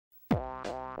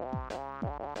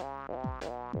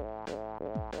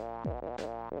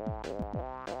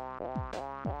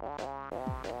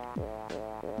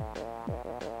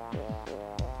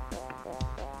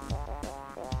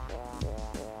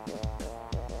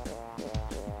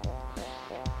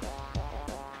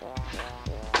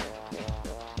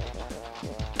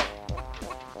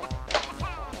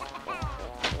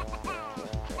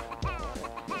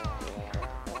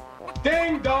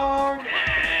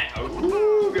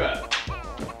bazooka.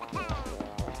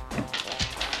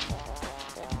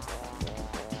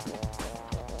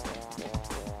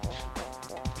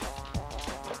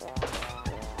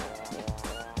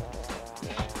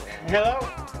 Hello?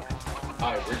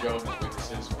 Hi, we're Jehovah's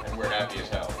Witnesses, and we're happy as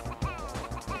hell.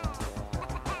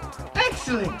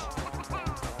 Excellent!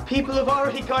 People have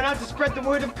already gone out to spread the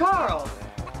word of Carl.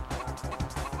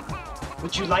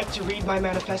 Would you like to read my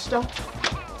manifesto?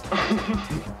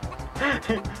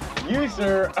 You,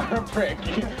 sir, are a prick.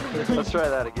 Let's try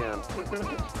that again.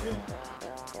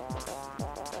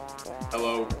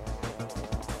 Hello.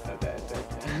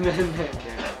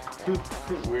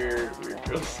 We're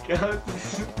Girl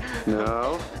Scouts.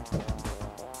 No.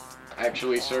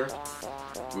 Actually, sir,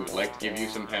 we would like to give you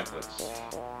some pamphlets.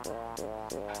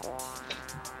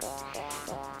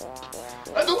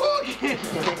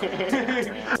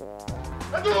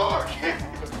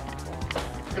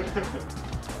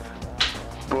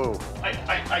 Whoa.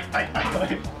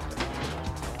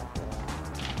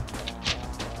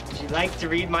 Would you like to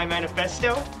read my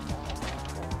manifesto?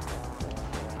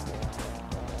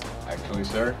 Actually,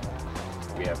 sir,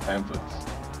 we have pamphlets.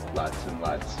 Lots and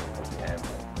lots of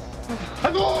pamphlets.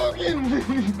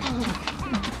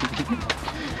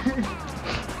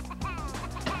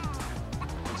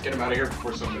 Let's get him out of here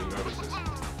before somebody notices.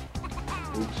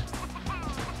 Oops.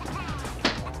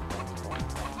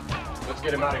 Let's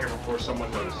get him out of here before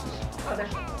someone notices. Oh,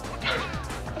 there's...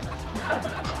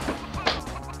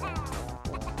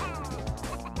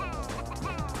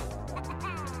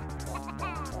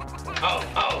 Oh.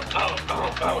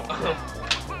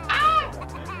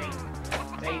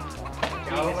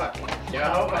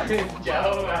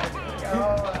 Jehovah.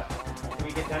 Do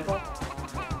we get dental?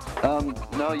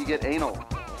 No, you get anal.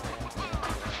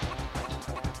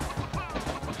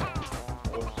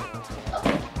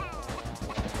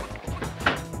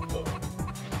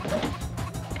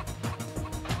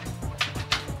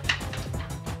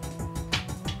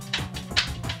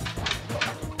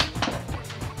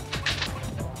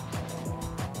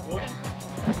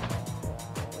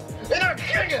 And I'll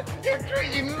kill you, you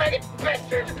crazy maggot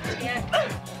bastard! Yeah.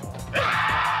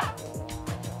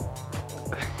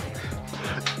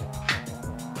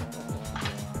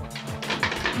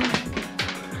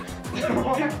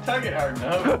 Why are you tugging hard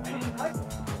enough?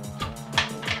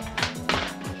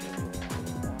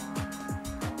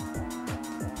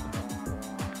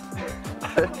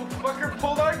 Fucker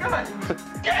pulled our gun!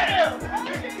 Get him!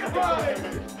 Come on!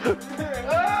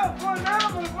 Oh, for now,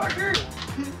 motherfucker!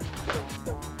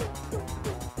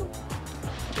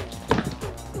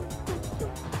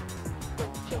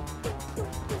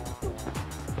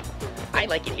 I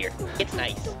like it here. It's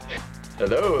nice.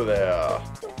 Hello there.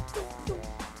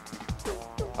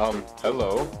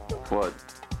 Hello. What?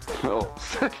 Oh.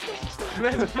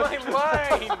 That's my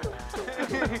line!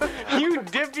 You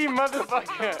dippy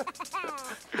motherfucker!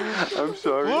 I'm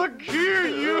sorry. Look here,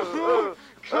 you!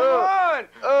 Come on!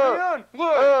 Come on!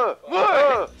 Look!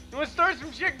 Look! You wanna start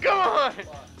some shit? Come on!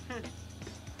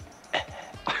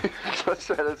 Let's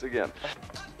try this again.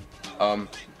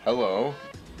 Hello.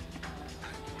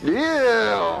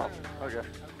 Yeah! Okay.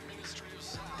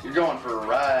 You're going for a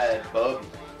ride, bub.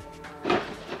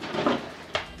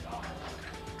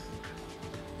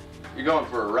 You're going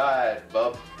for a ride,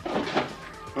 bub.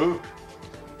 Who?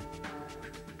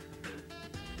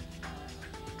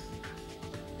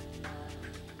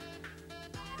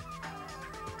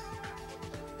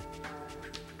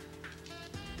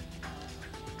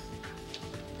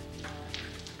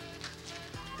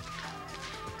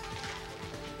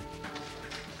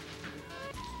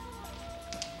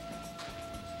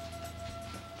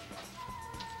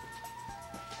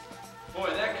 Boy,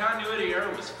 that continuity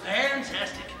error was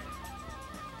fantastic.